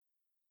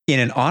In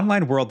an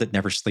online world that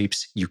never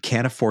sleeps, you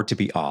can't afford to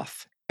be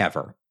off,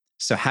 ever.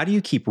 So, how do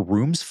you keep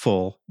rooms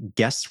full,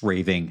 guests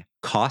raving,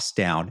 costs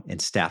down, and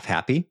staff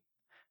happy?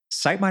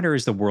 SiteMinder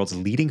is the world's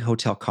leading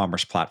hotel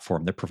commerce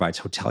platform that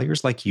provides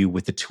hoteliers like you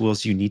with the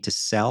tools you need to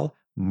sell,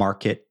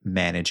 market,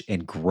 manage,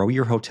 and grow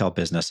your hotel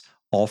business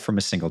all from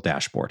a single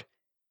dashboard.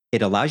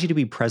 It allows you to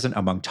be present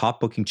among top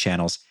booking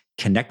channels,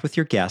 connect with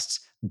your guests,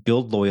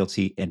 build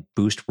loyalty, and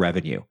boost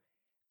revenue.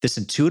 This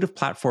intuitive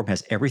platform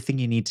has everything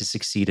you need to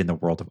succeed in the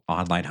world of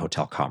online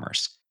hotel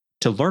commerce.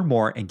 To learn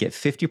more and get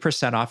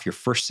 50% off your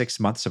first 6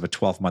 months of a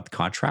 12-month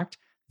contract,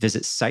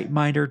 visit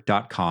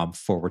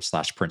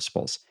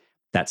siteminder.com/principles.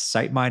 That's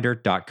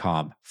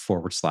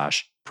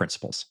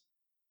siteminder.com/principles.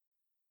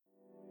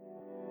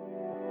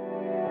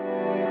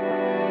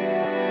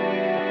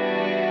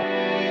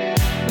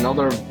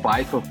 Another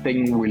vital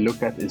thing we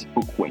look at is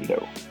book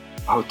window.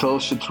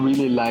 Hotels should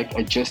really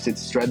adjust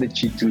its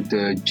strategy to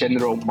the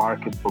general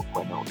market book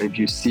window. If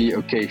you see,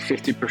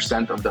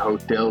 50% of the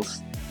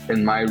hotels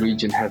in my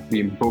region have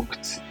been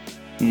booked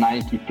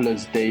 90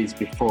 plus days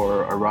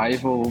before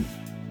arrival,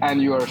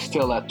 and you are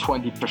still at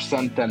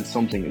 20%, then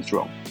something is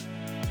wrong.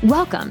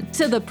 Welcome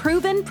to the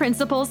Proven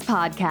Principles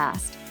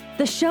Podcast,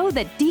 the show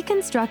that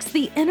deconstructs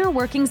the inner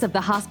workings of the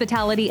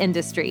hospitality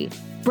industry,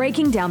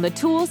 breaking down the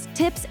tools,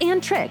 tips,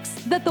 and tricks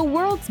that the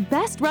world's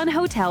best-run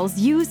hotels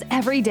use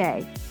every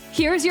day.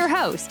 Here's your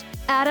host,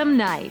 Adam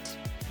Knight.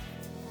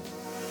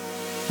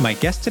 My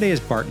guest today is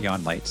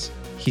Bart-Jan Leyts.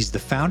 He's the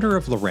founder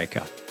of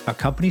Loreca, a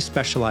company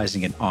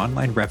specializing in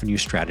online revenue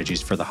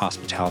strategies for the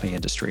hospitality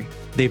industry.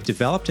 They've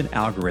developed an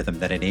algorithm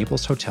that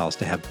enables hotels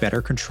to have better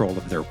control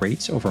of their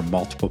rates over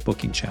multiple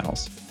booking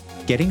channels.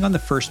 Getting on the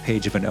first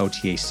page of an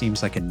OTA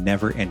seems like a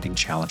never-ending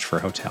challenge for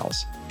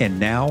hotels. And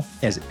now,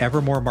 as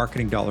ever more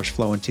marketing dollars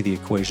flow into the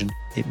equation,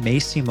 it may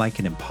seem like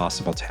an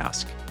impossible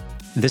task.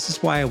 This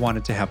is why I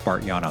wanted to have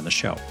Bart-Jan on the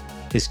show.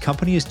 His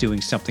company is doing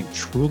something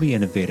truly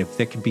innovative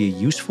that can be a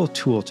useful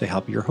tool to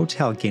help your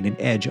hotel gain an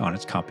edge on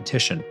its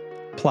competition.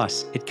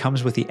 Plus, it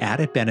comes with the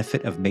added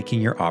benefit of making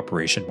your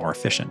operation more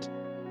efficient.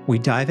 We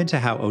dive into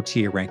how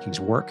OTA rankings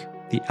work,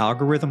 the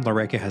algorithm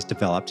Loreca has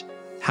developed,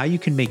 how you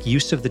can make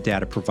use of the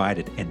data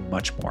provided, and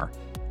much more.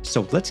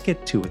 So let's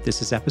get to it.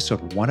 This is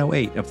episode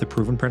 108 of the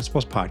Proven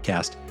Principles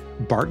Podcast,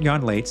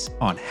 Bart-Jan Leyts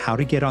on how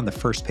to get on the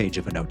first page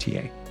of an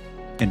OTA.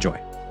 Enjoy.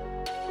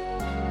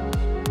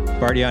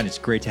 Bart-Jan, it's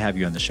great to have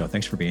you on the show.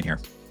 Thanks for being here.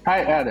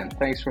 Hi, Adam.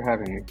 Thanks for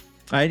having me.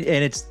 And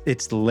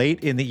it's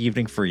late in the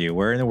evening for you.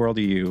 Where in the world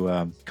are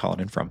you calling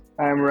in from?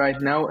 I'm right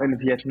now in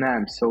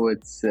Vietnam, so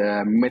it's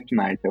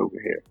midnight over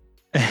here.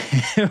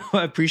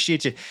 I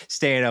appreciate you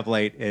staying up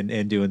late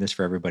and doing this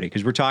for everybody,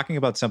 because we're talking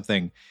about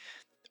something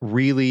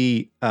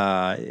really,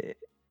 it's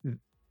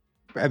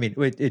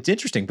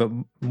interesting, but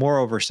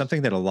moreover,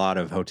 something that a lot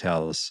of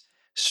hotels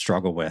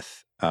struggle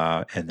with,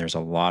 and there's a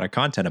lot of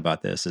content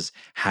about this, is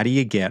how do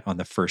you get on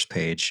the first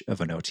page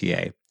of an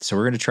OTA? So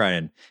we're going to try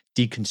and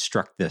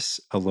deconstruct this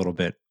a little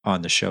bit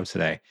on the show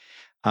today.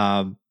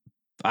 I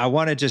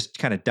want to just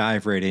kind of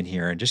dive right in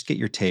here and just get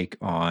your take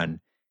on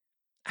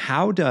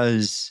how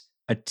does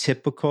a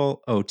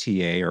typical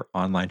OTA or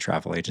online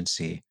travel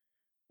agency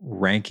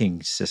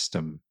ranking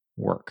system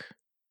work?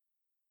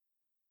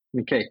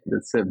 Okay,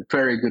 that's a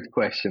very good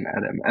question,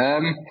 Adam.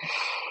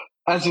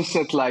 As you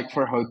said,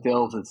 for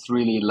hotels, it's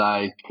really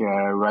right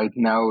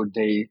now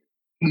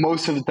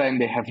most of the time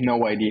they have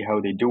no idea how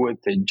they do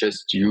it. They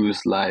just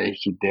use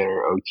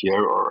their OTA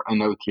or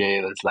an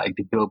OTA that's like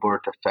the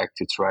billboard effect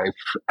to drive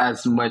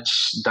as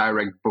much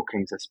direct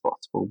bookings as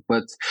possible.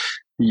 But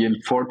the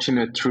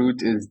unfortunate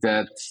truth is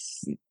that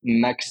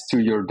next to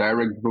your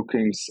direct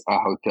bookings, a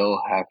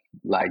hotel have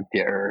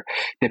their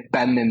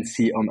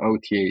dependency on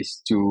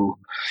OTAs to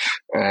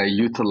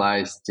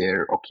utilize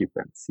their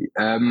occupancy.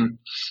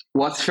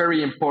 What's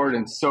very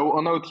important, so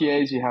on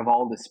OTAs you have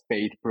all these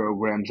paid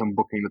programs. On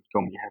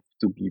Booking.com you have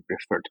to be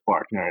preferred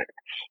partner,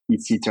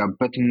 etc.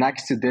 But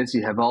next to this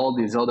you have all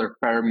these other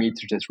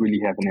parameters that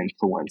really have an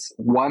influence.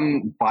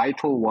 One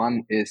vital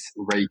one is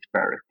rate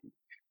parity.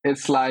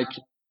 It's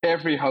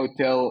every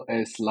hotel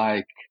is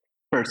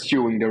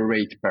pursuing the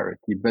rate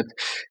parity, but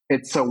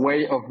it's a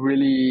way of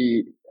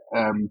really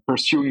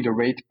pursuing the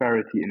rate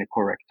parity in a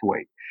correct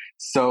way.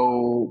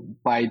 So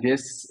by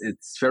this,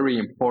 it's very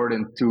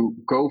important to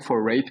go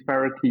for rate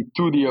parity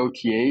to the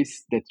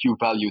OTAs that you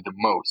value the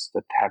most,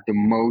 that have the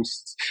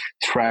most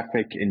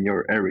traffic in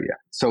your area.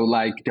 So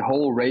the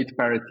whole rate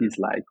parity is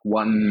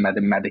one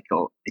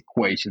mathematical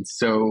equation.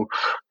 So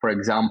for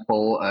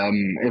example,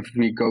 if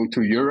we go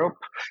to Europe,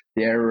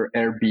 their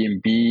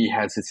Airbnb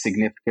has a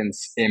significant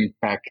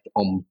impact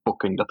on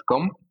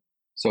Booking.com.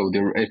 So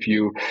if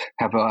you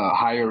have a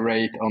higher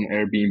rate on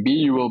Airbnb,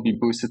 you will be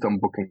boosted on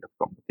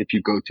Booking.com. If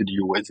you go to the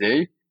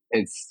USA,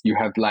 you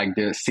have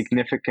the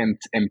significant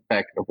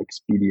impact of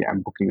Expedia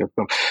and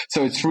Booking.com.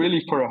 So it's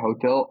really for a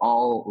hotel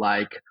all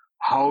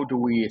how do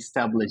we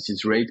establish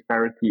this rate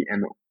parity,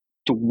 and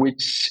to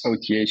which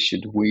OTA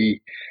should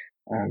we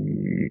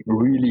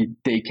really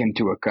take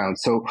into account?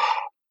 So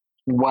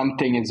one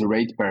thing is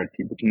rate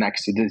parity, but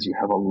next to this, you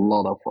have a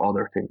lot of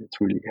other things that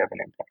really have an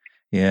impact.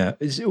 Yeah.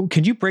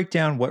 Can you break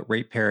down what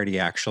rate parity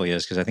actually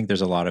is? Because I think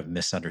there's a lot of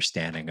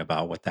misunderstanding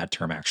about what that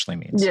term actually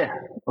means. Yeah,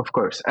 of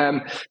course.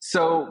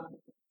 So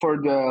for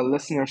the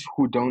listeners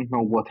who don't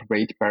know what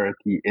rate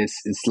parity is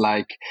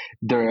like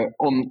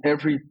on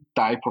every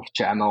type of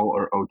channel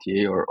or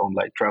OTA or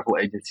online travel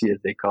agency, as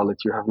they call it,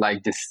 you have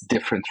like this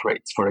different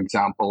rates. For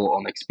example,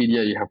 on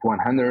Expedia, you have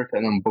 100,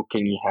 and on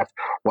Booking, you have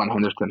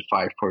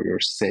 105 for your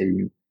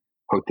same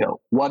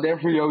hotel. What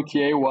every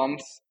OTA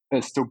wants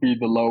is to be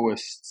the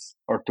lowest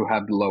or to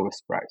have the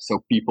lowest price.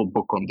 So people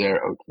book on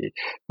their OTA.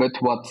 But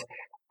what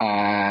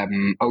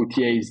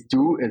OTAs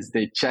do is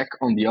they check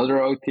on the other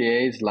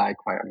OTAs, like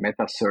via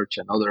meta search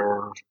and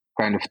other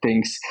kind of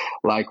things,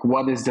 like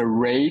what is the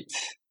rate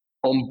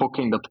on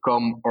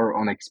booking.com or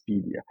on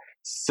Expedia.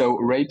 So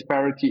rate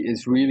parity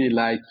is really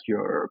like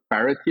your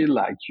parity,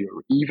 like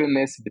your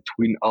evenness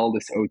between all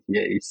these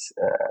OTAs.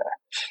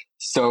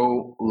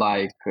 So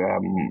like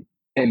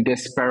in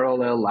this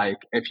parallel, like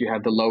if you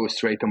have the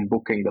lowest rate on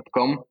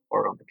booking.com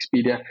or on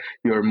Expedia,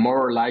 you're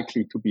more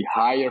likely to be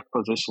higher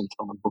positioned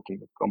on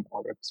booking.com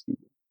or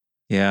Expedia.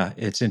 Yeah,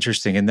 it's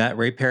interesting. And that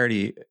rate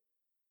parity,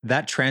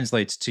 that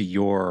translates to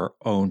your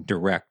own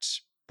direct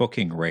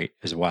booking rate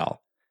as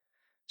well.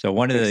 So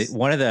one of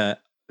the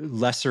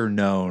lesser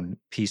known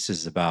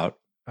pieces about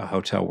a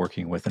hotel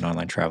working with an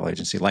online travel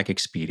agency like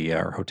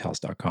Expedia or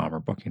hotels.com or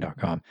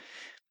booking.com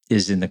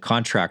is in the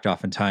contract.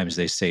 Oftentimes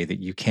they say that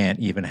you can't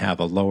even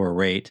have a lower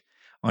rate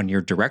on your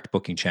direct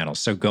booking channels.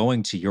 So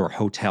going to your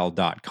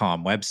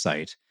hotel.com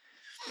website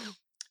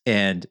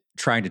and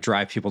trying to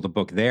drive people to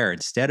book there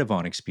instead of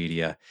on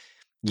Expedia,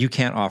 you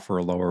can't offer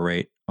a lower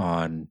rate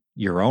on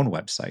your own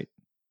website.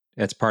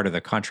 That's part of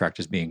the contract,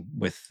 is being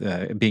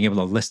able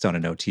to list on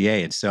an OTA.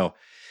 And so,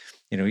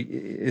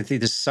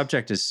 this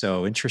subject is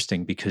so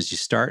interesting because you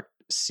start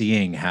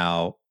seeing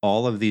how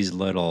all these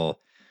little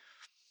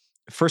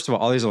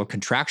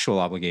contractual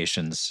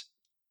obligations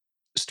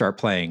start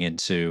playing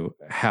into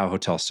how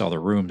hotels sell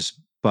their rooms.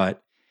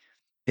 But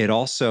it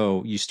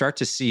also, you start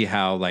to see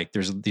how like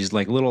there's these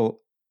like little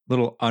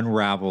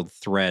unraveled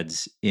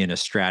threads in a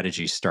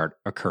strategy start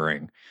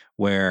occurring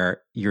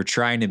where you're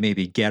trying to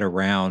maybe get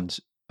around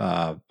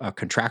a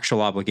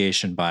contractual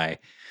obligation by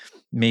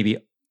maybe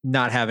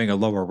not having a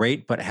lower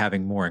rate, but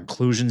having more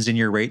inclusions in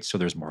your rate. So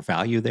there's more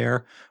value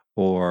there.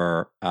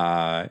 Or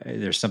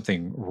there's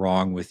something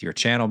wrong with your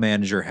channel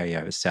manager, how you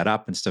have it set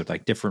up, and so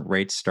like different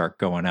rates start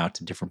going out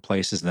to different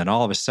places. And then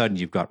all of a sudden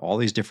you've got all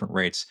these different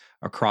rates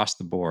across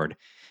the board.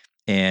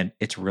 And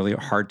it's really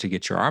hard to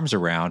get your arms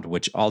around,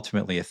 which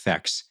ultimately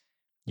affects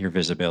your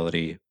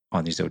visibility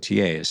on these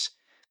OTAs.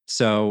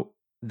 So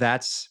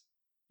that's,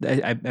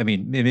 I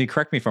mean, maybe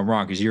correct me if I'm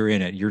wrong, because you're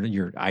in it,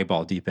 you're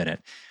eyeball deep in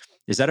it.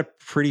 Is that a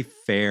pretty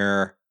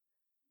fair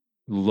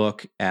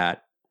look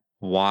at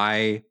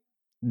why,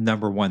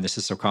 number one, this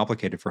is so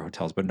complicated for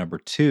hotels, but number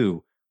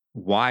two,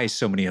 why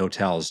so many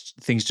hotels,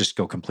 things just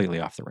go completely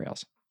off the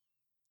rails?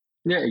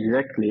 Yeah,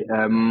 exactly.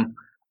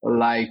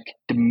 Like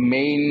the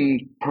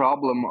main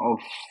problem of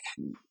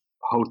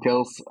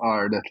hotels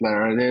are that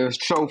they're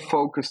so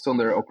focused on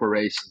their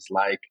operations,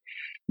 like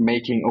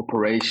making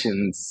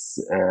operations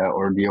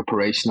or the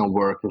operational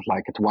work is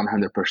like at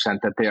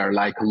 100%, that they are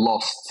like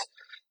lost.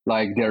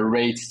 Like their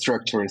rate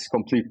structure is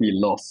completely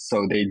lost.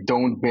 So they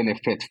don't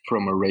benefit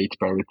from a rate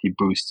parity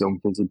boost on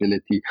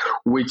visibility,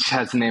 which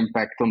has an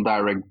impact on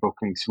direct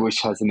bookings,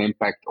 which has an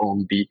impact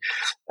on the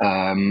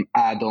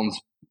add-ons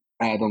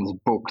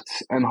booked,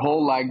 and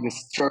whole like the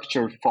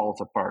structure falls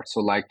apart.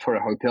 So like for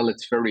a hotel,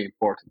 it's very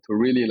important to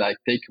really like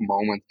take a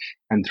moment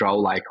and draw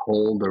like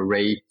whole the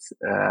rate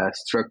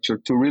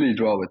structure, to really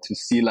draw it, to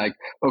see like,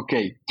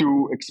 okay,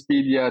 to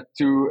Expedia,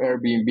 to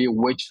Airbnb,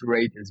 which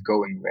rate is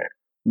going where.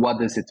 What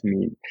does it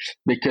mean?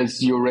 Because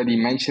you already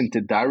mentioned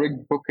the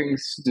direct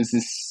bookings. This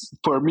is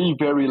for me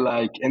very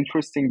like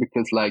interesting,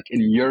 because like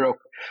in Europe,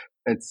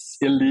 it's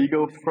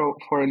illegal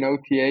for an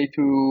OTA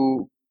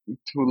to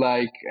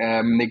like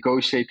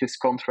negotiate this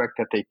contract,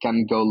 that they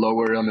can go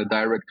lower on a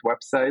direct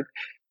website.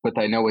 But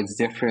I know it's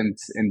different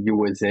in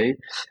USA.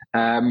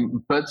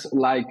 But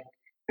like,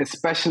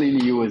 especially in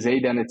the USA,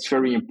 then it's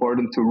very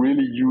important to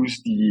really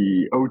use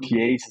the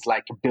OTAs as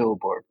like a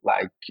billboard.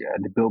 Like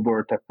the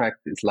billboard effect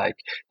is like,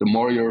 the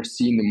more you're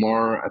seen, the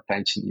more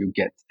attention you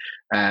get.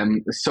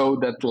 So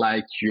that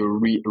like your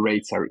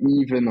rates are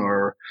even,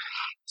 or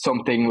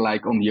something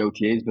like on the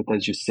OTAs, but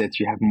as you said,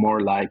 you have more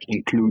like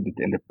included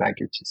in the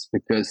packages,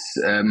 because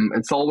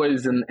it's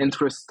always an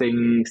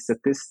interesting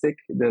statistic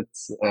that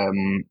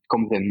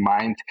comes in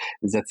mind,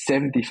 is that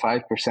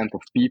 75%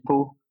 of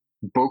people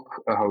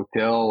book a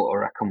hotel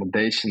or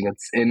accommodation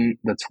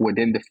that's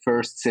within the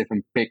first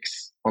 7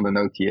 picks on an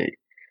OTA.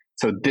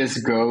 So this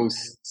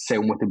goes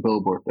same with the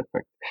billboard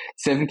effect.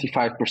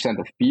 75%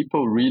 of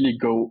people really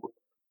go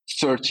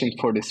searching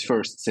for this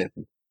first 7.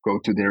 Go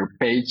to their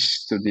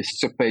page, to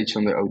this subpage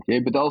on the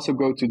OTA, but also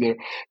go to their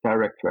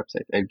direct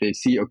website. If they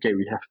see, okay,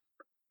 we have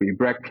free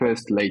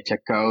breakfast, late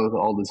checkout,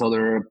 all these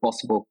other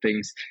possible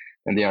things,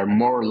 and they are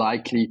more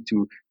likely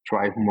to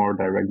drive more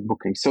direct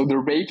booking. So the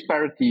rate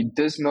parity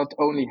does not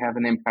only have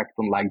an impact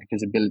on like the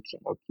visibility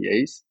on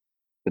OTAs,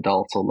 but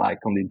also like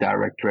on the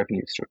direct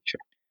revenue structure.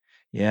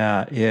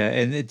 Yeah,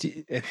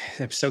 and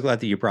I'm so glad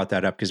that you brought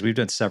that up, because we've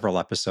done several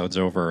episodes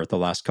over the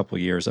last couple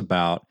of years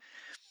about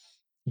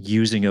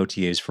using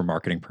OTAs for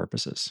marketing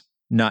purposes.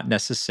 Not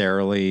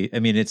necessarily, I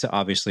mean, it's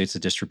a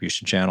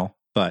distribution channel,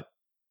 but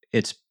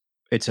it's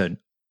an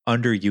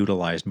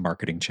underutilized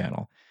marketing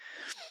channel.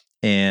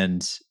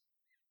 And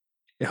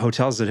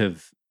hotels that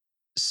have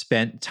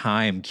spent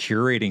time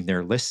curating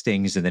their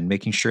listings and then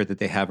making sure that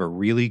they have a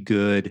really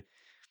good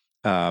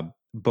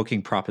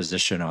booking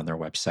proposition on their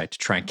website to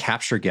try and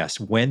capture guests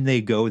when they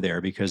go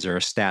there, because there are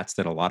stats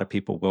that a lot of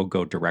people will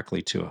go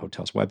directly to a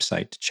hotel's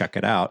website to check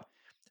it out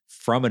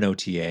from an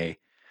OTA,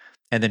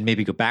 and then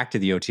maybe go back to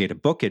the OTA to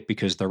book it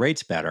because the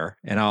rate's better.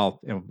 And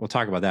we'll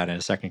talk about that in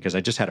a second, because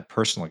I just had a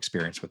personal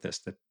experience with this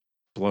that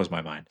blows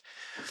my mind.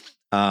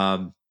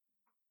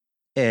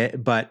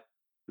 But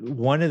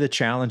one of the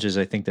challenges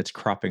I think that's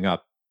cropping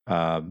up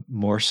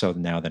more so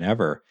now than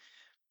ever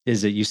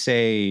is that you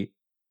say,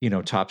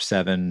 top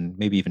 7,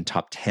 maybe even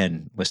top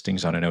 10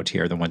 listings on an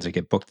OTA are the ones that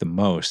get booked the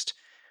most.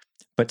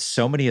 But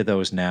so many of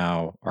those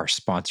now are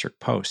sponsored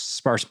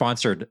posts, are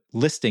sponsored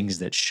listings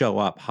that show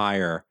up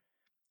higher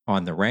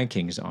on the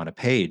rankings on a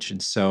page.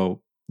 And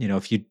so,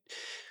 if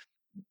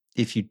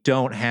you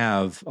don't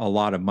have a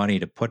lot of money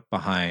to put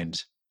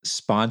behind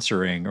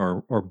sponsoring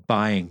or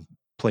buying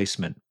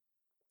placement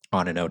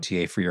on an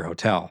OTA for your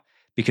hotel,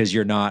 because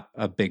you're not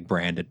a big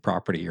branded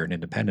property, you're an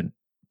independent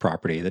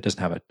property that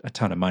doesn't have a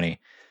ton of money.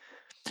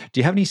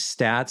 Do you have any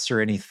stats or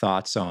any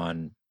thoughts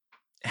on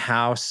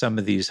how some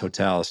of these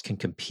hotels can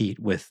compete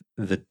with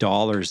the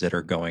dollars that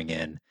are going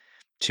in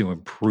to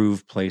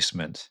improve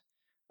placement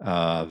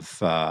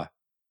of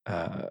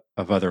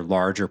other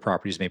larger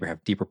properties, maybe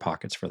have deeper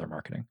pockets for their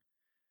marketing?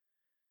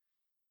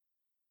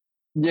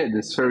 Yeah,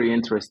 that's very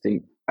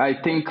interesting. I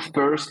think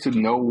first to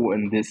know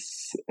in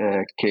this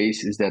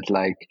case is that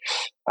like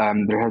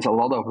there has a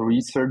lot of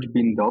research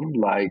been done,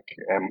 like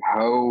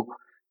how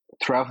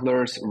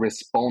travelers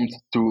respond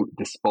to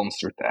the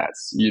sponsored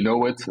ads. You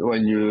know it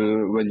when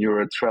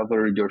you're a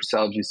traveler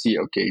yourself, you see,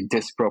 okay,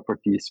 this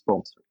property is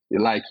sponsored.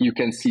 Like you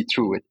can see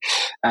through it,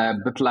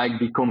 but like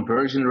the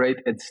conversion rate,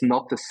 it's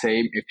not the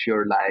same if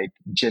you're like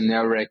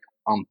generic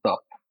on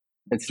top.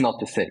 It's not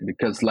the same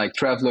because like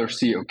travelers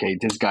see, okay,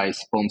 this guy is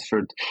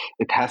sponsored.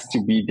 It has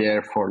to be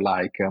there for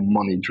like a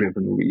money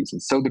driven reason.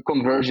 So the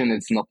conversion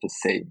is not the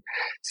same.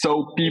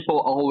 So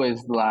people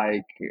always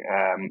like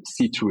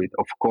see through it.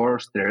 Of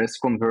course, there is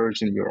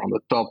conversion. You're on the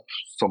top.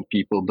 Some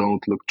people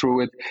don't look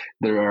through it.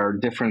 There are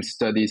different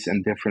studies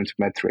and different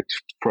metrics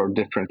for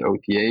different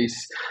OTAs.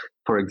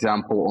 For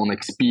example, on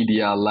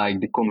Expedia, like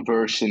the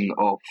conversion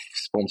of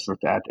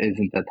sponsored ad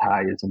isn't that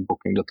high as in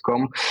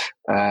Booking.com.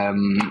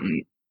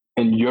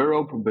 In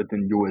Europe, but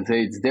in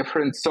USA it's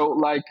different. So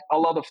like a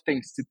lot of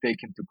things to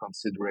take into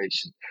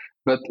consideration.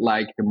 But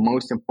like the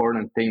most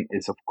important thing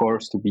is of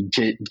course to be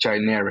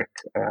generic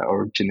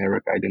or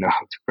generic, I don't know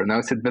how to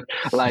pronounce it, but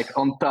like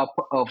on top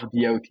of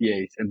the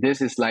OTAs. And this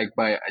is like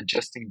by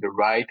adjusting the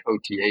right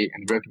OTA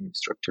and revenue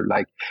structure.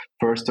 Like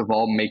first of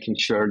all, making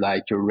sure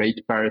like your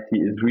rate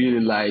parity is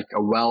really like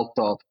a well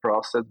thought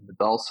process,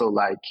 but also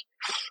like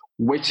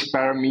which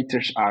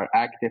parameters are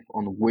active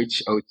on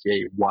which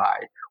OTA, why,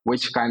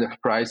 which kind of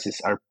prices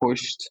are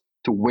pushed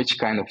to which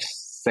kind of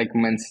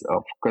segments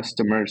of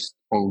customers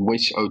on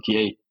which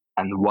OTA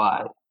and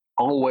why.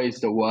 Always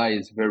the why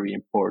is very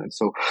important.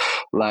 So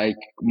like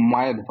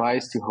my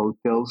advice to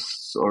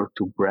hotels or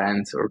to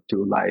brands or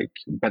to like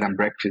bed and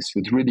breakfast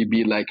would really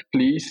be like,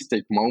 please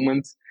take a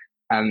moment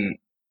and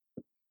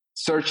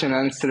search and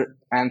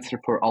answer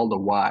for all the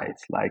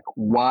whys. Like,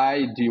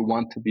 why do you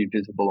want to be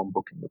visible on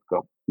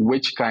Booking.com?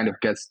 Which kind of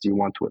guests do you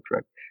want to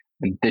attract?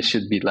 And this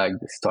should be like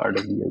the start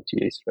of the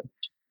OTA strategy.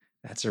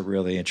 That's a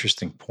really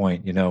interesting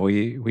point.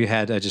 We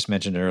had, I just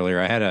mentioned it earlier,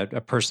 I had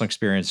a personal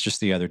experience just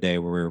the other day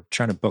where we were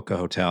trying to book a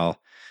hotel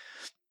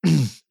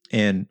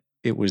and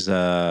it was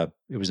a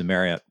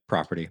Marriott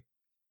property,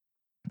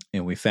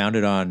 and we found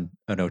it on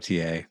an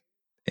OTA.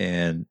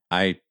 And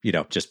I,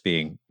 just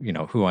being,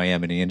 who I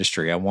am in the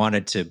industry,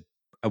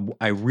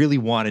 I really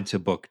wanted to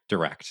book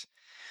direct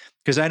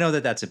because I know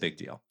that that's a big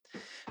deal.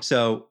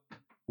 So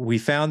we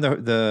found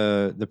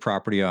the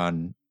property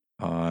on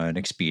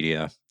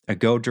Expedia. I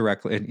go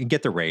directly and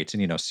get the rates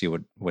and, see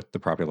what the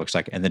property looks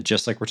like. And then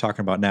just like we're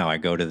talking about now, I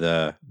go to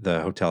the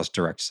hotel's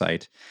direct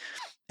site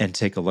and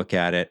take a look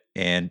at it,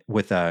 and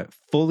with a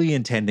fully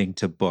intending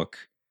to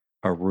book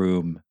a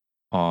room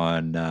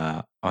on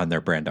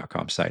their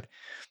brand.com site.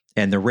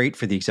 And the rate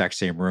for the exact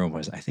same room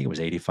was, I think it was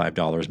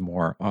 $85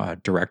 more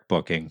direct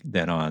booking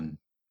than on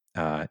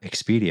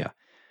Expedia.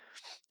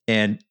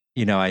 And,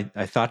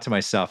 I thought to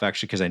myself,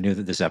 actually, because I knew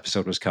that this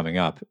episode was coming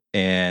up,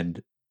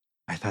 and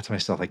I thought to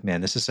myself, like, man,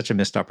 this is such a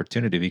missed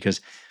opportunity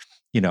because,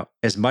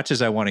 as much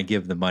as I want to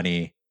give the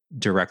money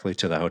directly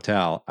to the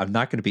hotel, I'm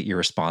not going to be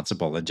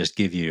irresponsible and just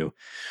give you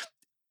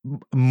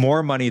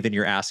more money than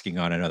you're asking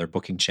on another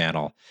booking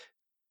channel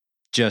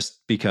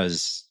just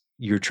because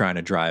you're trying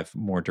to drive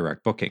more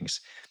direct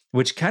bookings,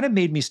 which kind of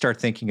made me start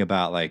thinking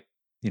about like,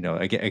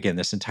 again,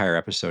 this entire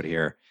episode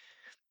here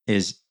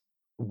is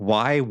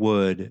why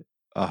would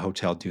a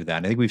hotel do that?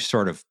 And I think we've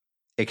sort of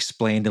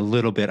explained a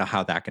little bit of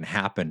how that can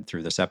happen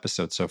through this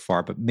episode so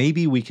far, but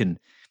maybe we can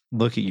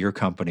look at your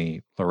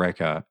company,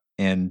 Loreca,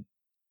 and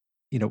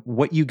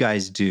what you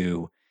guys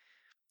do.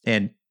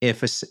 And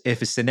if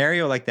a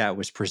scenario like that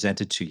was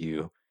presented to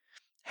you,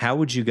 how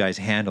would you guys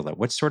handle it?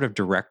 What sort of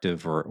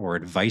directive or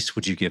advice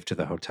would you give to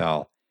the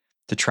hotel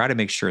to try to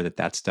make sure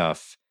that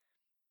stuff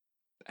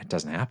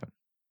doesn't happen?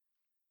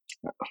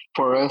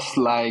 For us,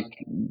 like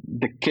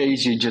the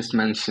case you just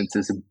mentioned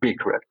is a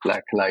big red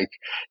flag. Like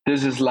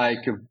this is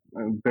like a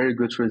very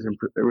good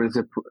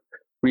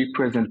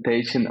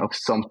representation of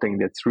something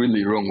that's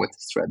really wrong with the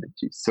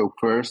strategy. So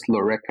first,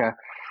 Loreca,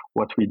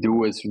 what we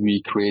do is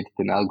we created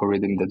an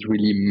algorithm that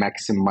really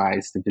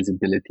maximizes the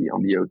visibility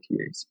on the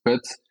OTAs.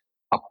 But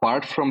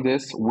apart from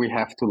this, we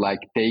have to like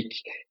take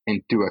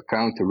into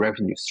account the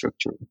revenue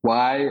structure.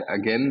 Why?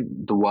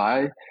 Again, the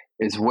why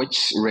is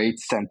which rate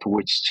sent to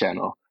which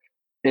channel.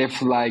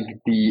 If like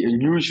the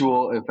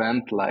usual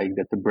event, like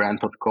that the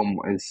brand.com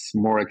is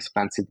more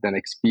expensive than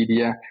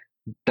Expedia,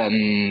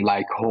 then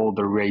like whole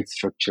the rate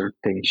structure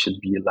thing should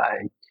be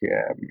like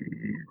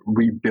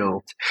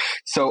rebuilt.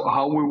 So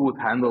how we would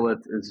handle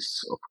it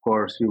is, of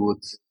course, we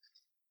would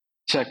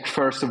check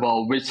first of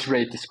all which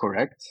rate is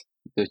correct,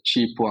 the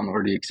cheap one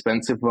or the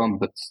expensive one.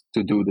 But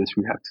to do this,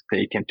 we have to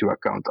take into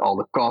account all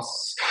the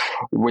costs,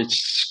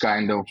 which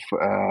kind of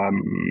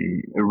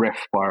RevPAR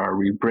are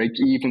we break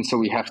even. So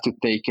we have to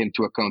take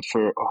into account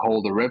for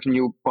whole the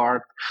revenue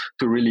part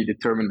to really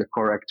determine the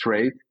correct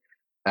rate.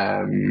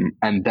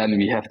 And then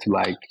we have to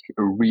like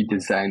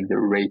redesign the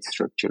rate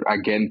structure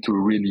again to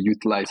really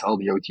utilize all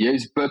the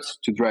OTAs, but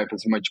to drive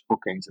as much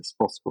bookings as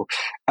possible.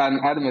 And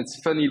Adam, it's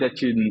funny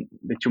that you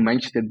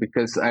mentioned it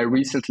because I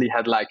recently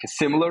had like a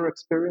similar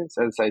experience.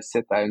 As I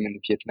said, I'm in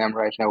Vietnam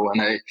right now,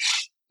 and I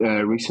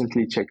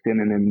recently checked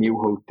in a new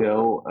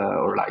hotel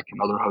or like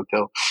another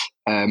hotel,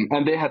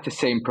 and they had the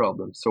same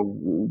problem. So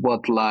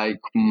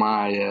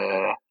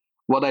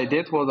what I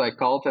did was I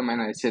called them and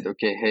I said,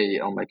 okay, hey,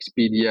 on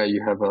Expedia,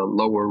 you have a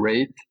lower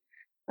rate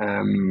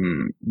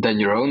than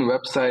your own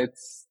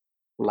websites.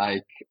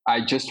 Like,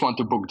 I just want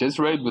to book this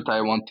rate, but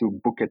I want to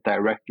book it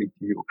directly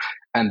to you.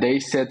 And they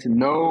said,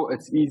 no,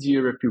 it's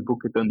easier if you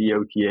book it on the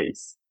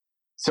OTAs.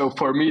 So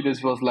for me,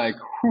 this was like,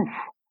 whew.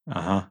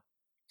 Uh-huh.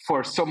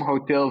 For some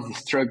hotels, the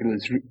struggle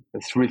is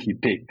really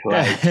big.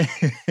 Like,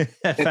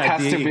 it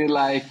has to be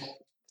like...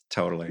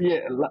 Totally.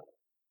 Yeah,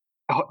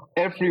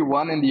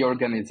 everyone in the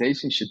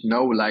organization should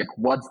know like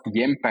what's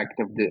the impact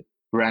of the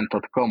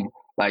brand.com.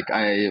 Like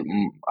I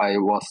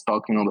was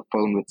talking on the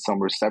phone with some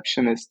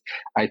receptionist.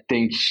 I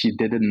think she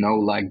didn't know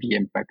like the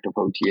impact of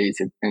OTAs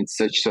and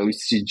such. So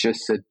she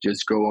just said,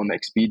 just go on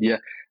Expedia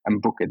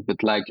and book it.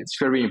 But like, it's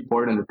very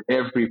important that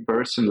every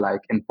person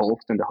like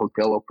involved in the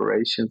hotel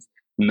operations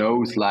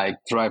knows like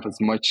drive as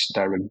much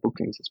direct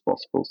bookings as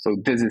possible. So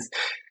this is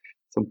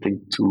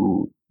something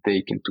to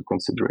take into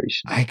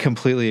consideration. I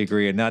completely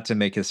agree, and not to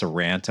make this a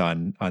rant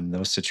on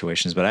those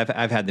situations, but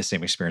I've had the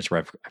same experience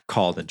where I've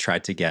called and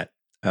tried to get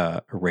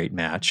a rate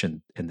match,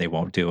 and they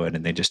won't do it,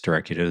 and they just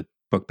direct you to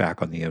book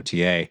back on the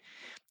OTA.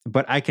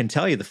 But I can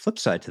tell you the flip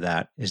side to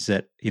that is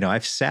that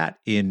I've sat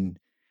in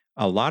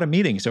a lot of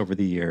meetings over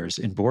the years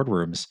in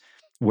boardrooms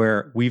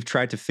where we've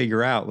tried to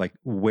figure out like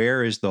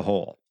where is the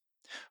hole,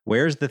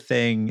 where's the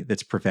thing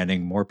that's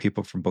preventing more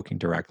people from booking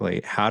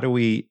directly? How do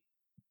we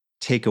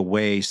take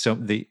away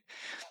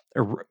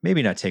or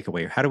maybe not take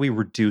away, how do we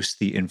reduce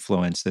the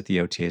influence that the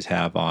OTAs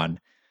have on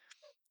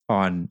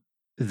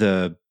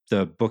the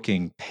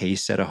booking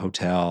pace at a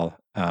hotel?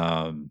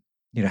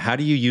 How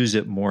do you use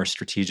it more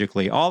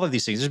strategically? All of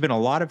these things. There's been a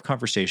lot of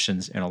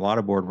conversations in a lot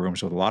of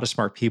boardrooms with a lot of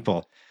smart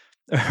people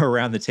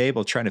around the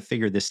table trying to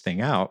figure this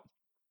thing out.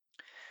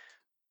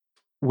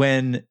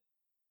 When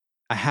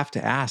I have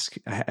to ask,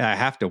 I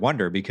have to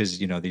wonder, because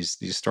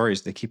these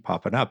stories, they keep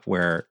popping up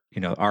where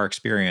our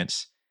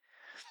experience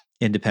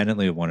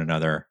independently of one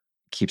another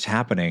keeps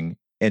happening.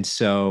 And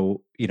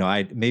so,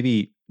 I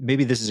maybe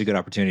this is a good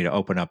opportunity to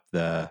open up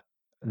the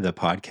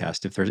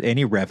podcast. If there's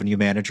any revenue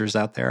managers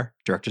out there,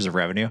 directors of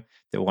revenue,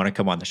 that want to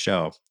come on the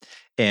show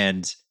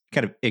and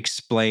kind of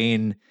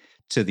explain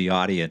to the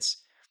audience,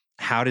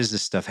 how does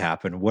this stuff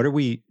happen? What are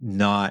we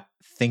not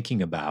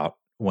thinking about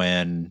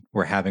when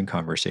we're having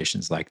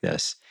conversations like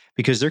this?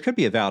 Because there could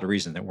be a valid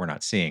reason that we're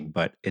not seeing,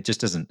 but it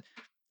just doesn't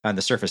on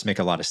the surface make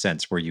a lot of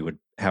sense where you would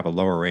have a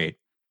lower rate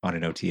on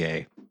an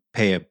OTA,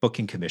 pay a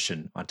booking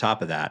commission on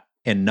top of that,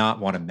 and not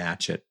want to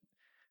match it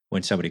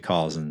when somebody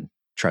calls and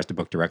tries to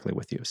book directly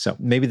with you. So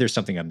maybe there's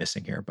something I'm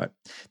missing here, but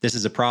this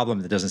is a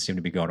problem that doesn't seem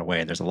to be going away,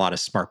 and there's a lot of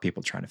smart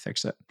people trying to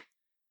fix it.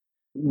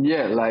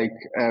 Yeah, like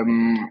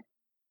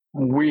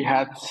we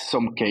had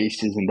some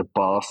cases in the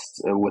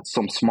past with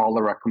some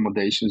smaller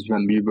accommodations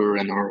when we were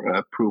in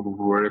our proof of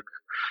work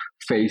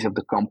phase of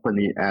the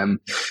company.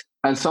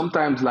 And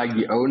sometimes like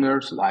the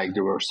owners, like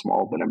they were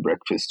small bed and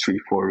breakfast, 3-4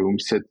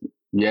 rooms, said,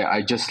 yeah,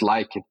 I just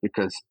like it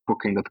because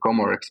Booking.com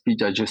or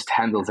Expedia just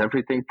handles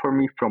everything for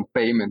me, from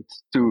payment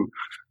to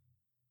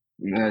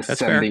That's fair.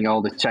 sending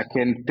all the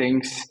check-in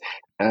things.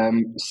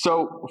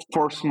 So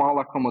for small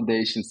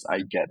accommodations, I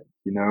get it.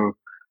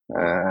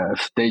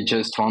 If they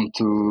just want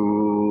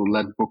to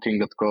let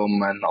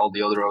Booking.com and all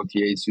the other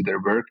OTAs do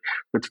their work,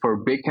 but for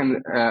big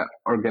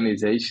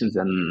organizations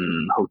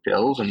and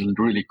hotels and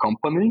really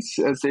companies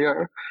as they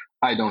are,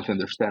 I don't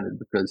understand it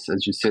because,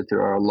 as you said,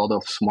 there are a lot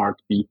of smart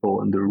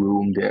people in the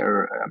room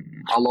there.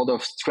 A lot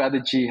of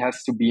strategy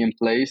has to be in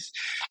place.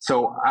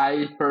 So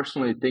I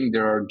personally think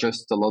there are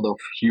just a lot of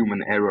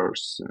human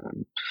errors.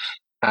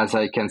 As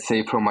I can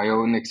say from my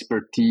own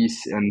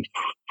expertise and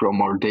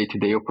from our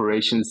day-to-day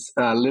operations,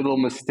 a little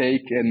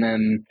mistake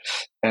and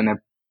a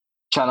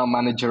channel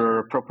manager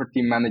or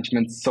property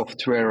management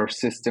software or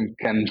system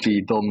can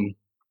be done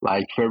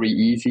like very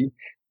easy.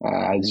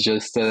 It's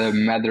just a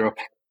matter of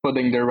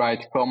putting the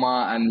right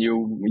comma, and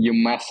you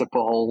mess up a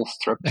whole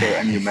structure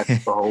and you mess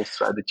up a whole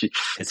strategy.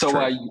 It's So true.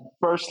 I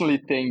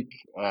personally think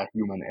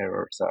human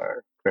errors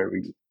are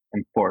very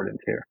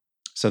important here.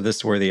 So this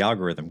is where the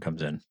algorithm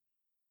comes in.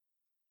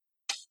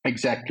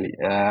 Exactly.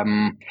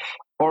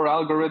 Our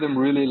algorithm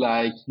really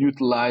like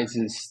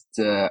utilizes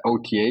the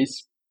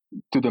OTAs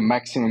to the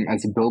maximum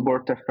as a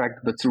billboard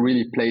effect, but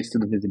really plays to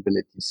the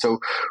visibility. So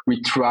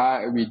we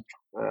drive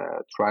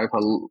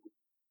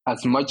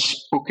as much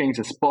bookings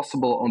as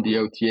possible on the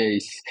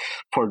OTAs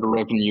for the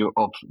revenue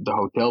of the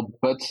hotel.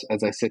 But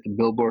as I said, the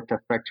billboard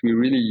effect, we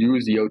really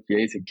use the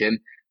OTAs again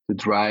to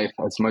drive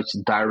as much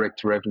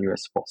direct revenue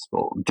as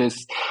possible.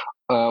 This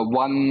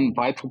one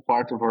vital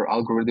part of our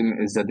algorithm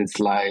is that it's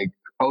like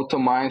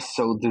automized,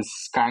 so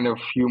this kind of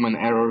human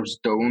errors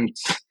don't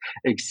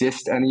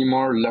exist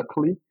anymore,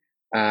 luckily.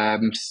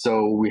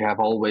 So we have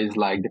always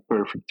like the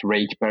perfect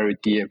rate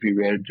parity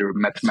everywhere. The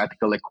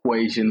mathematical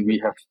equation, we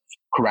have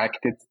cracked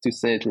it, to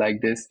say it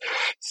like this.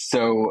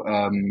 So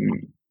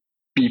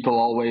people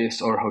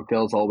always, or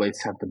hotels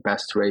always, have the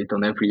best rate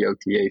on every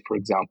OTA. For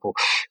example,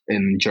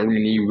 in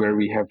Germany, where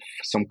we have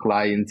some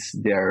clients,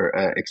 their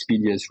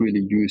Expedia is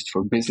really used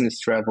for business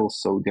travel.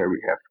 So there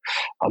we have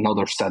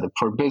another setup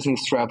for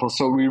business travel.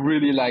 So we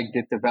really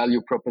did the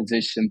value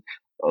proposition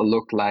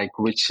look like,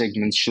 which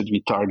segments should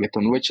we target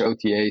on which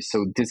OTA.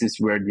 So this is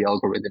where the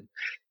algorithm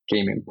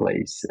came in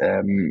place.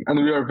 And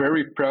we are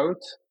very proud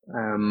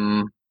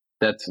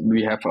that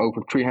we have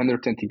over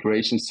 300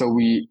 integrations. So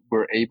we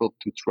were able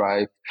to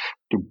drive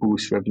to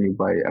boost revenue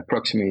by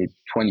approximately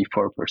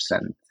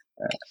 24%.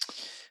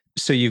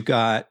 So you've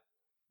got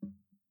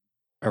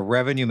a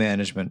revenue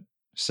management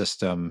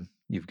system,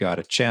 you've got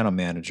a channel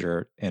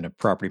manager, and a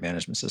property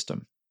management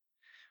system,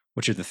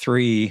 which are the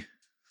three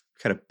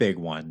kind of big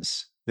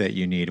ones that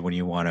you need when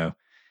you want to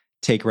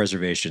take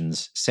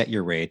reservations, set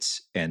your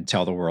rates, and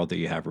tell the world that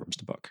you have rooms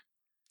to book.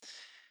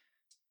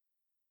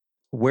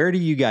 Where do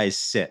you guys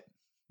sit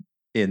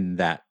in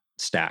that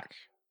stack?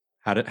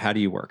 How do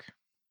you work?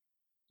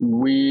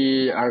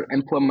 We are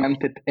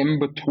implemented in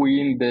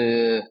between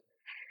the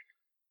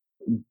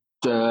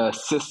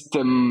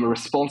system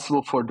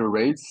responsible for the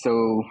rates.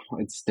 So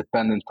it's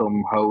dependent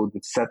on how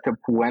the setup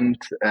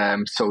went.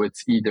 So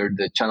it's either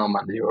the channel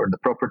manager or the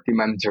property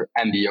manager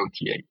and the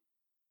OTA.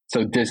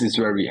 So this is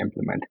where we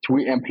implement it.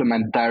 We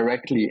implement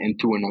directly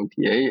into an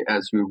OTA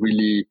as we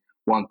really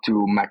want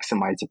to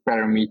maximize the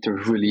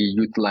parameters, really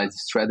utilize the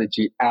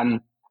strategy.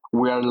 And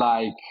we are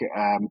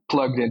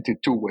plugged into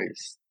two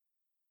ways.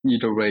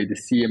 Either way, the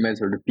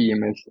CMS or the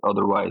PMS,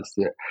 otherwise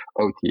the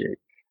OTA.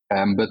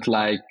 But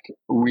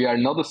we are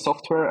not a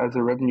software as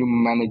a revenue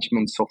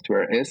management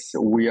software is.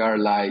 We are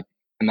like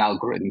an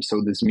algorithm.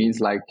 So this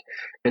means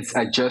it's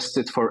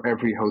adjusted for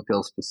every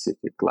hotel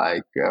specific.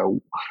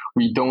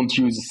 We don't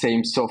use the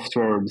same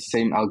software or the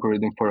same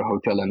algorithm for a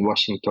hotel in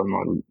Washington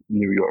or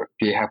New York.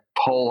 They have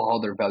whole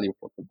other value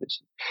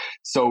proposition.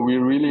 So we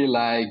really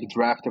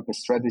draft up a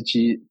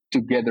strategy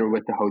together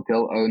with the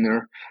hotel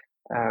owner,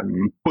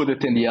 put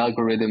it in the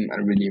algorithm,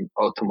 and really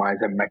optimize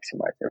and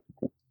maximize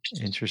everything.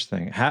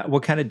 Interesting.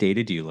 What kind of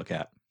data do you look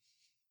at?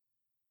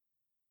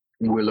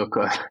 We look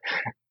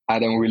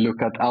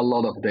at a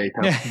lot of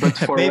data, but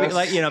for maybe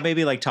us,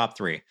 maybe top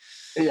three.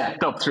 Yeah,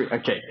 top three.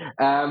 Okay.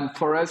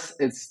 For us,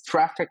 it's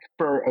traffic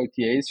per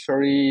OTA is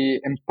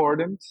very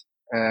important.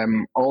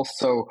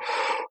 Also,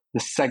 the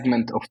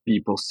segment of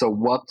people. So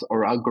what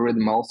our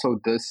algorithm also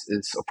does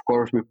is, of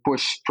course, we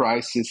push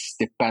prices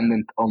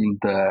dependent on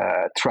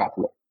the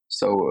traveler.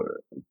 So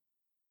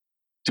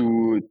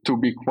to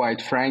be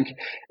quite frank,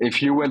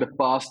 if you in the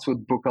past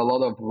would book a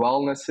lot of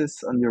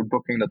wellnesses on your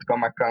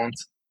Booking.com account,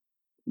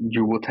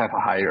 you would have a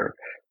higher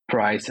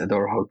price at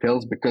our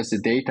hotels, because the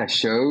data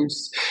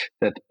shows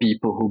that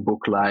people who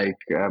book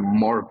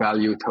more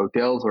valued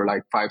hotels or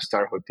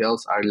 5-star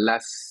hotels are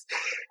less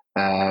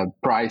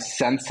price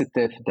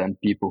sensitive than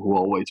people who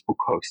always book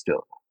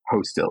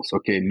hostels.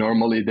 Okay,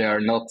 normally they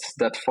are not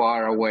that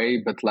far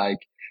away, but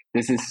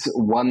this is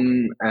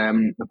one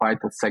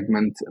vital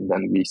segment, and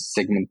then we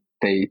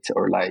segmentate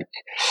or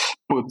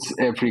puts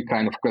every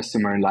kind of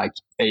customer in like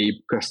A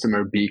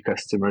customer, B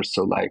customer.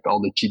 So like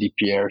all the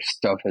GDPR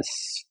stuff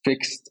is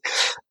fixed.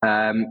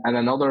 And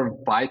another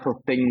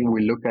vital thing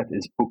we look at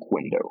is book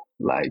window.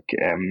 Like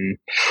a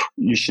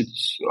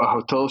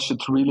hotel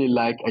should really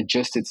like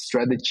adjust its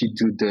strategy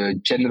to the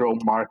general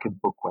market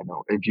book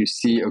window. If you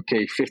see,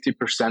 okay,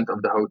 50%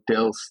 of the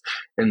hotels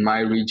in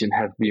my region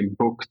have been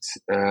booked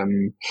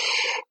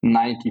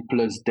 90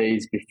 plus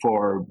days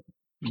before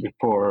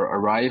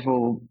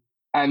arrival,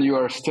 and you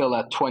are still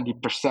at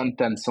 20%,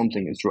 then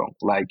something is wrong.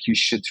 Like you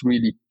should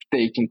really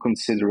take in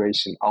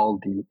consideration all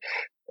the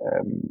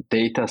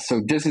data.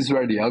 So this is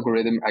where the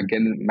algorithm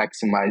again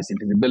maximizes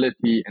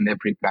visibility in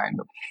every kind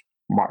of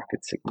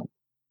market segment.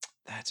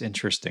 That's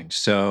interesting.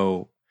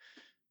 So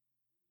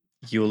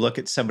you look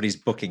at somebody's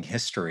booking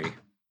history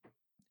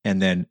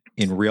and then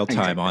in real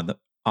time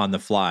on the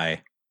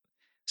fly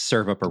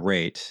serve up a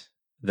rate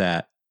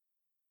that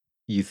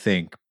you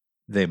think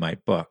they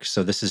might book.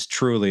 So this is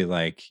truly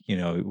like,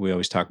 we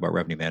always talk about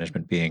revenue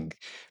management being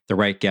the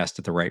right guest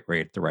at the right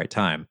rate at the right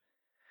time.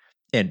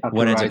 And at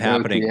what ends right up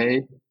happening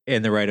OTA.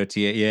 in the right OTA,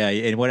 yeah.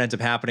 And what ends up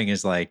happening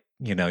is like,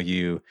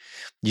 you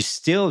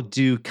still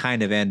do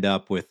kind of end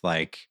up with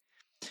like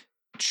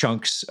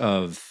chunks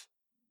of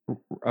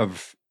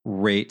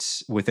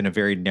rates within a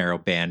very narrow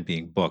band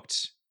being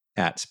booked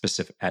at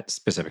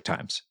specific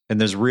times.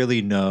 And there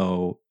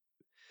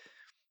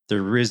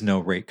is no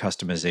rate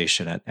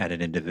customization at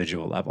an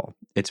individual level.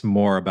 It's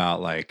more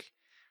about like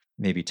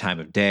maybe time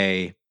of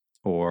day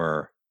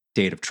or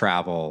date of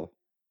travel,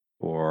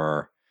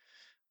 or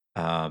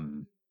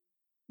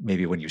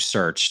maybe when you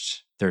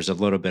searched, there's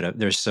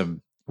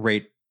some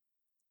rate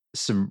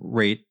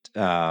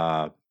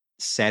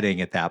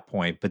setting at that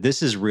point. But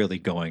this is really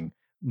going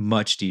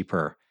much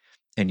deeper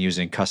and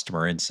using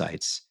customer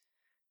insights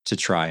to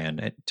try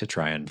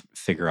and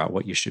figure out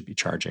what you should be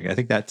charging. I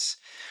think that's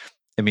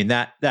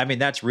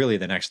really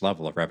the next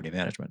level of revenue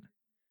management.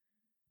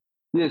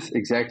 Yes,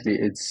 exactly.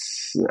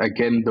 It's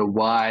again the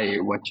why,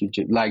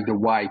 like the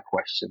why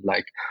question.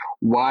 Like,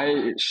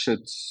 why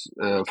should,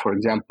 for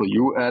example,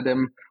 you,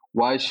 Adam,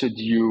 why should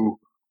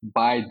you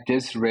buy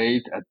this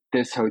rate at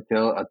this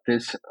hotel, at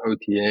this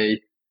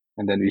OTA?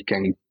 And then we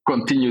can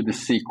continue the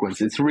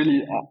sequence. It's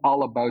really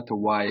all about the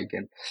why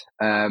again.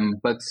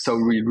 But so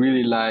we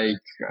really like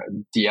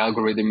the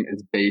algorithm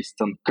is based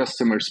on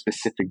customer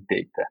specific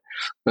data.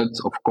 But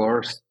of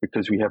course,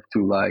 because we have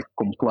to like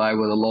comply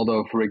with a lot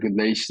of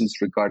regulations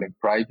regarding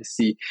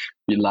privacy,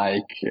 we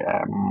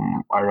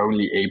are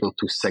only able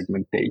to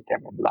segment data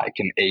in like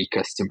an A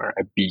customer,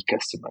 a B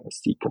customer, a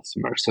C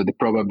customer. So the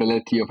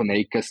probability of an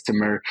A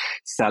customer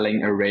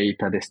selling a rate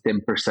that is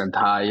 10%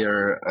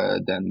 higher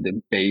than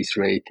the base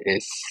rate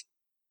is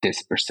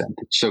this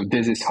percentage. So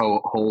this is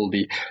how whole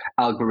the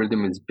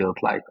algorithm is built,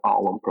 like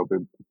all on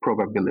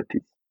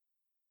probabilities.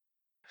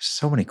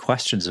 So many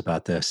questions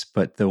about this,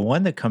 but the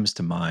one that comes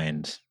to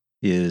mind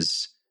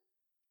is,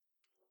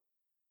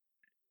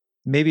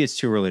 maybe it's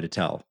too early to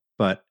tell,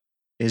 but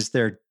is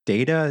there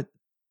data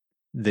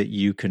that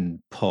you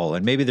can pull?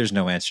 And maybe there's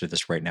no answer to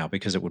this right now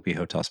because it would be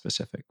hotel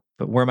specific,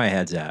 but where my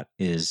head's at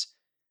is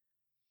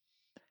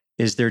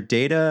there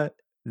data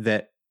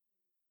that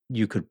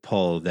you could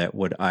pull that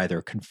would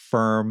either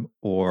confirm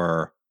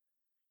or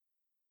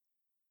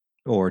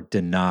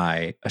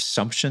deny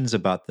assumptions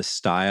about the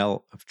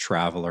style of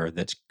traveler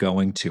that's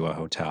going to a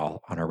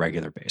hotel on a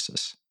regular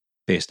basis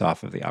based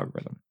off of the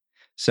algorithm?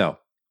 So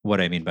what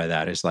I mean by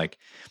that is, like,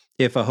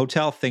 if a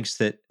hotel thinks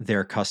that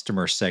their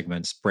customer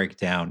segments break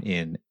down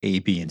in A,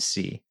 B, and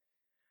C,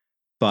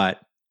 but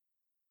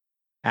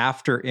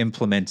after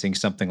implementing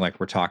something like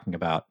we're talking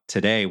about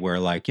today, where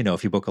like,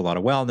 if you book a lot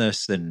of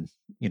wellness, then,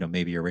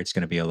 maybe your rate's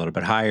going to be a little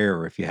bit higher.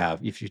 Or if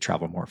you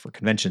travel more for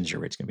conventions, your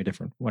rate's going to be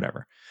different,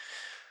 whatever.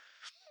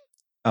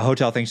 A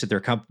hotel thinks that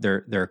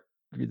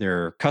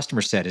their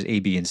customer set is A,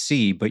 B, and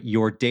C, but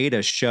your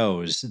data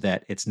shows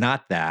that it's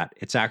not that.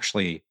 It's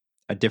actually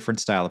a different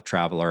style of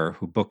traveler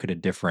who book at a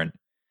different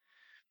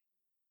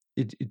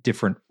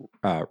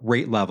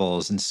rate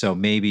levels. And so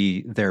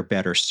maybe they're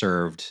better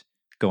served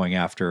going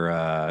after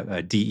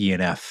a D, E,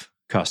 and F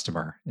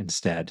customer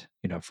instead,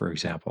 for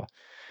example.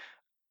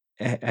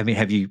 I mean,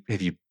 have you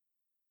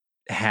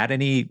had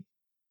any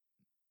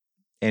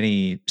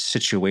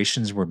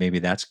situations where maybe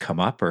that's come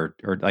up, or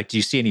like, do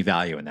you see any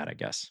value in that, I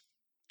guess?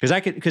 Because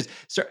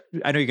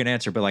I know you're going to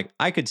answer, but like,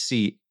 I could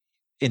see,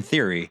 in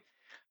theory,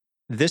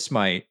 this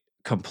might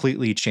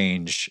completely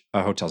change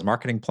a hotel's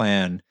marketing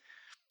plan,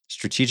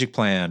 strategic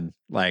plan.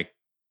 Like,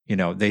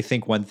 they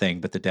think one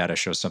thing, but the data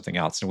shows something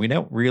else. And we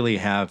don't really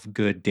have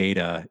good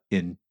data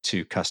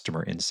into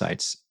customer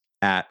insights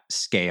at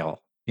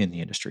scale in the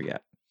industry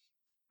yet.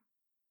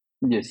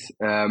 Yes.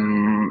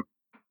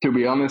 To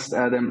be honest,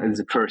 Adam, is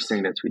the first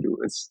thing that we do.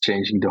 It's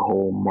changing the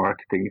whole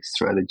marketing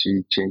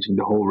strategy, changing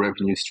the whole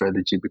revenue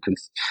strategy,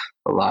 because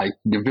like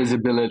the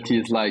visibility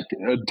is like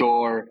a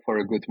door for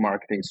a good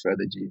marketing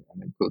strategy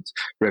and a good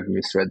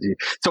revenue strategy.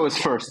 So it's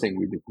first thing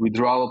we do. We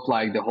draw up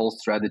like the whole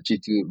strategy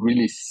to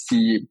really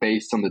see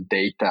based on the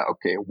data,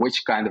 okay,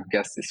 which kind of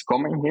guest is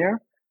coming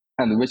here,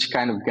 and which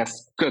kind of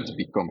guests could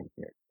be coming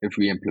here if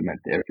we implement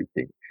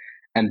everything.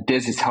 And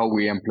this is how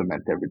we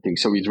implement everything.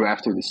 So we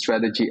draft the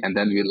strategy, and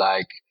then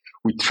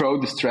we throw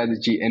the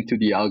strategy into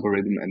the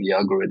algorithm, and the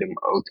algorithm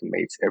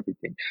automates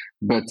everything.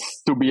 But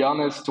to be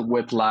honest,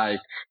 with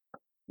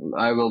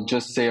I will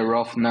just say a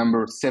rough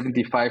number,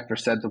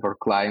 75% of our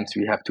clients,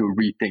 we have to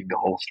rethink the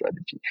whole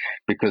strategy,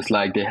 because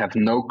they have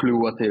no clue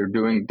what they're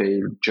doing.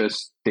 They're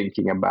just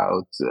thinking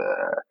about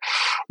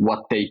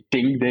what they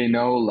think they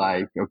know.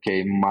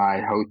 Okay,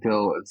 my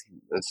hotel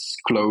is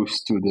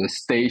close to the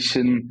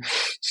station,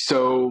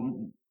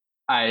 so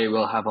I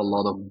will have a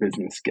lot of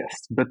business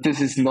guests. But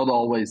this is not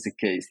always the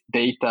case.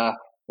 Data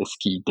is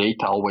key.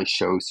 Data always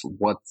shows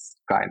what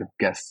kind of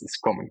guest is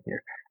coming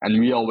here. And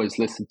we always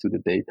listen to the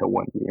data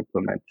when we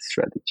implement the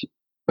strategy.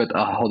 But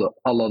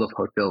a lot of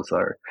hotels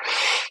are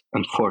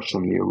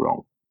unfortunately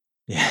wrong.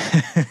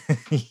 Yeah.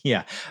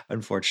 Yeah.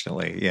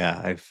 Unfortunately. Yeah.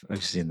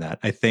 I've seen that.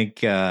 I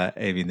think,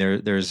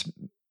 there's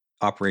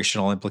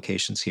operational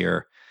implications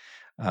here,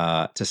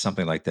 to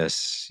something like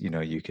this.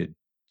 You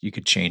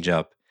could change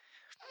up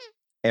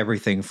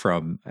everything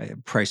from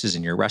prices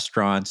in your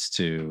restaurants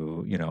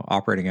to,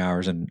 operating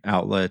hours and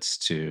outlets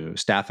to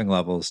staffing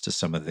levels to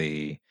some of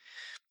the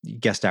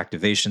guest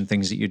activation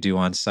things that you do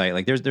on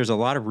site. There's a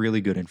lot of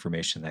really good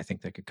information I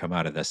think that could come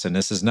out of this. And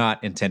this is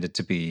not intended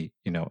to be,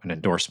 an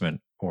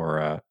endorsement or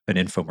an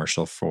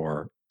infomercial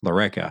for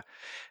Loreca.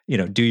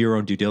 Do your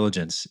own due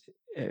diligence,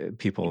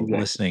 people Exactly.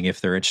 listening,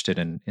 if they're interested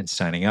in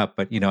signing up.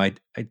 But,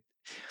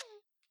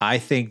 I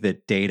think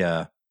that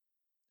data,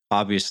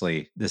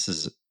 obviously, this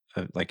is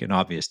an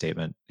obvious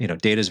statement.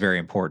 Data is very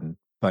important,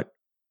 but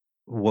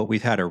what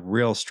we've had a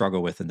real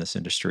struggle with in this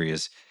industry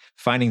is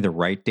finding the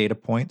right data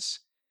points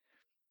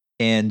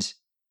and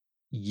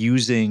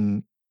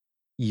using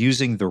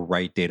the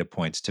right data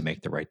points to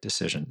make the right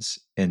decisions.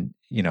 And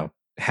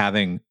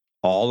having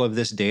all of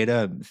this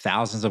data,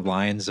 thousands of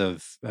lines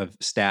of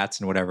stats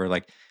and whatever,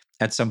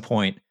 at some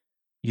point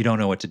you don't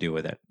know what to do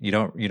with it. You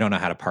don't know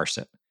how to parse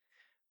it.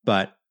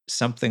 But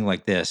something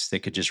like this, they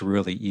could just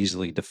really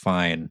easily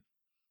define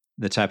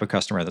the type of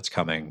customer that's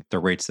coming, the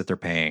rates that they're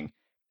paying,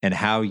 and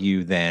how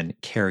you then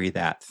carry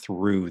that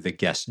through the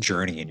guest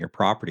journey in your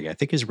property, I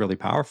think is really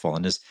powerful.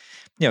 And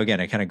again,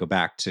 I kind of go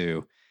back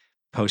to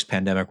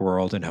post-pandemic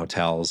world and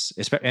hotels,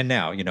 and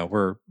now,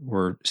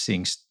 we're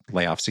seeing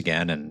layoffs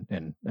again.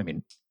 And I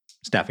mean,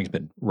 staffing's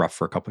been rough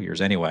for a couple of years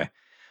anyway.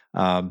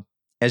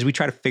 As we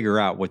try to figure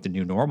out what the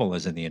new normal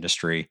is in the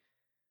industry,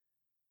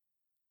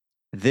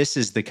 this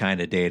is the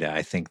kind of data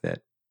I think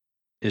that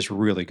is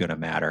really going to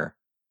matter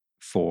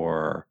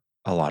for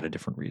a lot of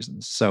different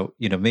reasons. So,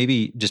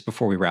 maybe just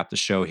before we wrap the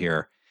show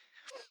here,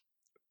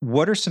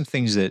 what are some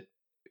things that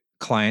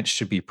clients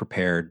should be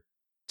prepared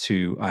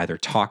to either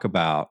talk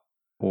about,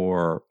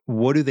 or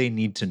what do they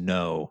need to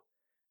know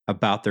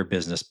about their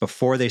business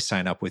before they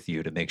sign up with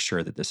you to make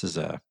sure that this is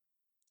a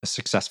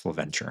successful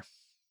venture?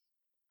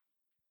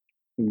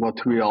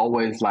 What we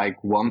always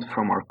want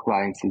from our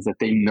clients is that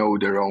they know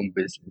their own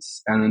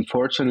business. And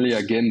unfortunately,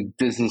 again,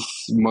 this is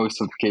most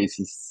of the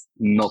cases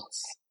not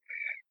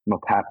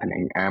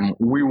happening.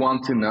 We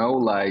want to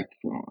know,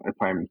 if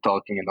I'm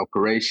talking in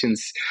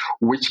operations,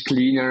 which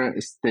cleaner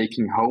is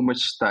taking how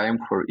much time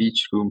for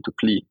each room to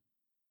clean.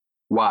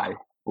 Why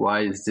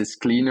is this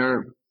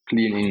cleaner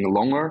cleaning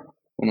longer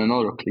than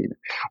another cleaner?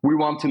 We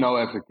want to know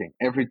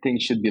everything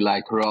should be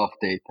raw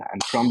data,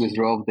 and from this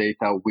raw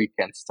data we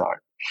can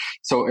start.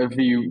 So if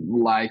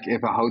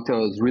a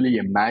hotel is really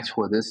a match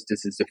for this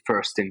is the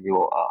first thing we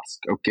will ask.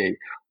 Okay,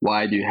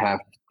 why do you have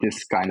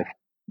this kind of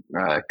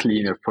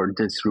cleaner for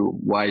this room?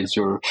 Why is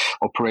your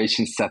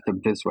operation set up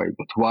this way?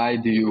 But why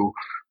do you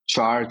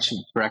charge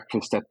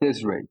breakfast at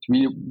this rate?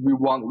 We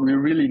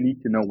really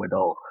need to know it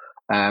all.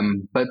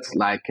 But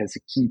as a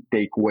key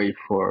takeaway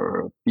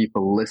for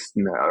people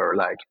listening, or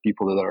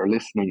people that are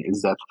listening,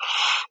 is that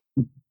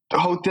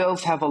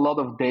hotels have a lot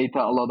of data,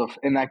 a lot of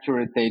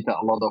inaccurate data,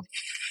 a lot of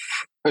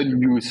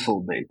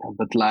unuseful data.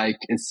 But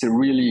it's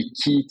really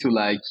key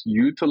to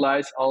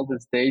utilize all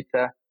this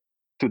data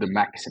to the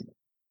maximum.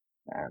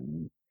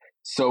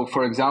 So,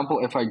 for example,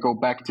 if I go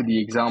back to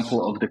the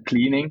example of the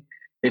cleaning,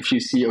 if you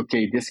see,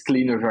 okay, these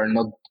cleaners are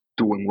not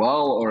doing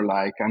well, or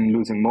I'm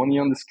losing money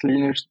on these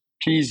cleaners,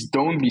 please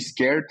don't be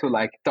scared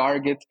to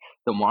target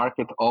the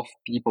market of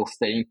people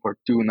staying for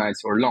 2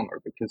 nights or longer,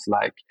 because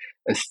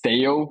a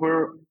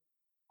stayover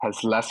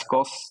has less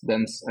costs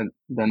than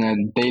a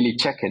daily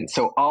check-in.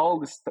 So all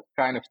this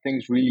kind of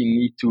things really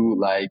need to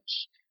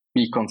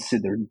be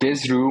considered.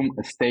 This room,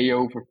 a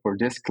stayover for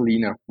this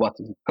cleaner, what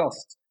does it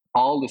cost?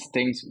 All these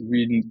things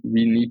we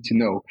need to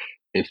know.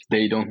 If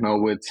they don't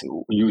know it,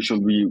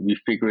 usually we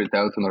figure it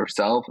out on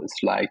ourselves. It's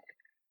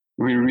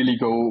we really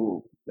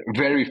go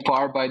very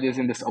far by this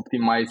in this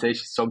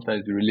optimization.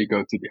 Sometimes we really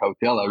go to the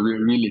hotel, or we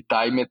really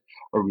time it,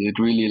 or we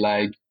really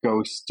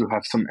goes to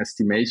have some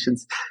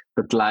estimations.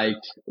 But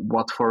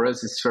what for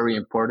us is very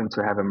important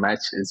to have a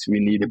match is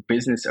we need a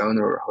business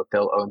owner or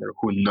hotel owner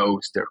who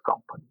knows their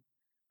company.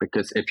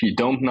 Because if you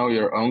don't know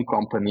your own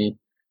company,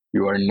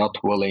 you are not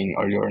willing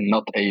or you're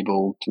not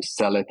able to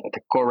sell it at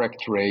the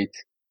correct rate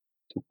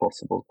to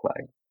possible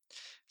clients.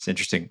 It's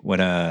interesting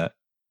when a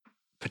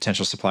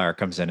potential supplier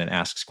comes in and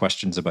asks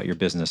questions about your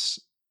business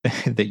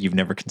that you've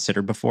never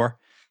considered before.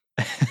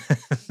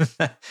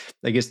 I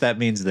guess that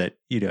means that,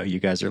 you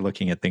guys are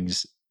looking at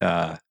things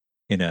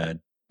in a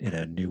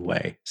new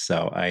way.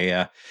 So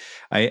I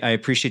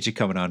appreciate you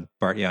coming on,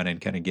 Bart-Jan,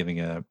 and kind of giving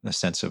a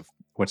sense of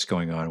what's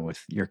going on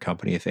with your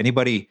company. If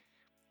anybody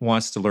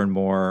wants to learn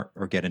more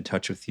or get in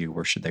touch with you,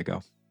 where should they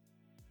go?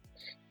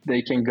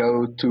 They can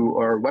go to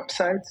our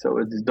website. So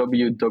it's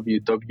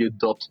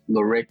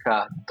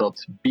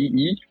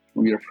www.loreca.be.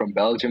 We are from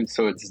Belgium,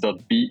 so it's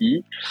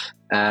 .be.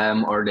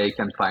 Or they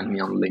can find me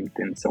on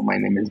LinkedIn. So my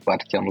name is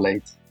Bart-Jan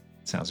Leyts.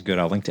 Sounds good.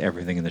 I'll link to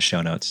everything in the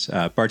show notes.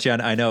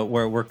 Bart-Jan, I know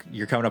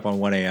you're coming up on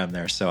 1 a.m.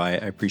 there, so I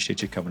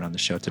appreciate you coming on the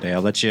show today.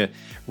 I'll let you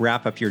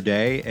wrap up your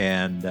day,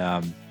 and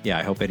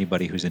I hope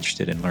anybody who's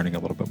interested in learning a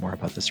little bit more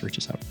about this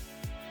reaches out.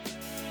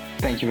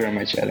 Thank you very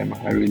much, Adam.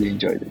 I really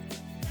enjoyed it.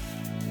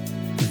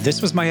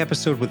 This was my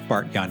episode with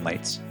Bart-Jan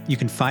Leyts. You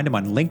can find him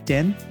on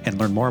LinkedIn and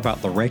learn more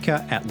about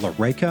Loreca at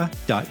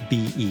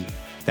loreca.be.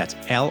 That's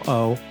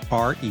LORECA.be.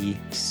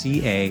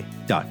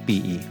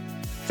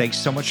 Thanks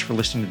so much for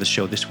listening to the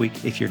show this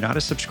week. If you're not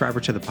a subscriber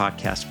to the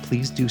podcast,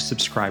 please do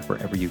subscribe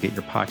wherever you get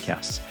your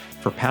podcasts.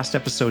 For past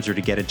episodes or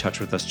to get in touch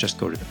with us, just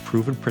go to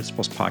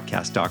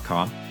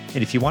theprovenprinciplespodcast.com.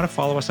 And if you want to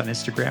follow us on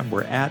Instagram,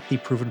 we're at The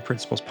Proven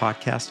Principles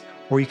Podcast,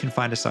 or you can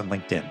find us on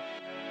LinkedIn.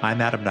 I'm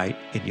Adam Knight,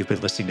 and you've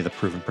been listening to the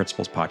Proven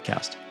Principles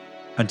Podcast.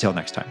 Until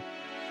next time.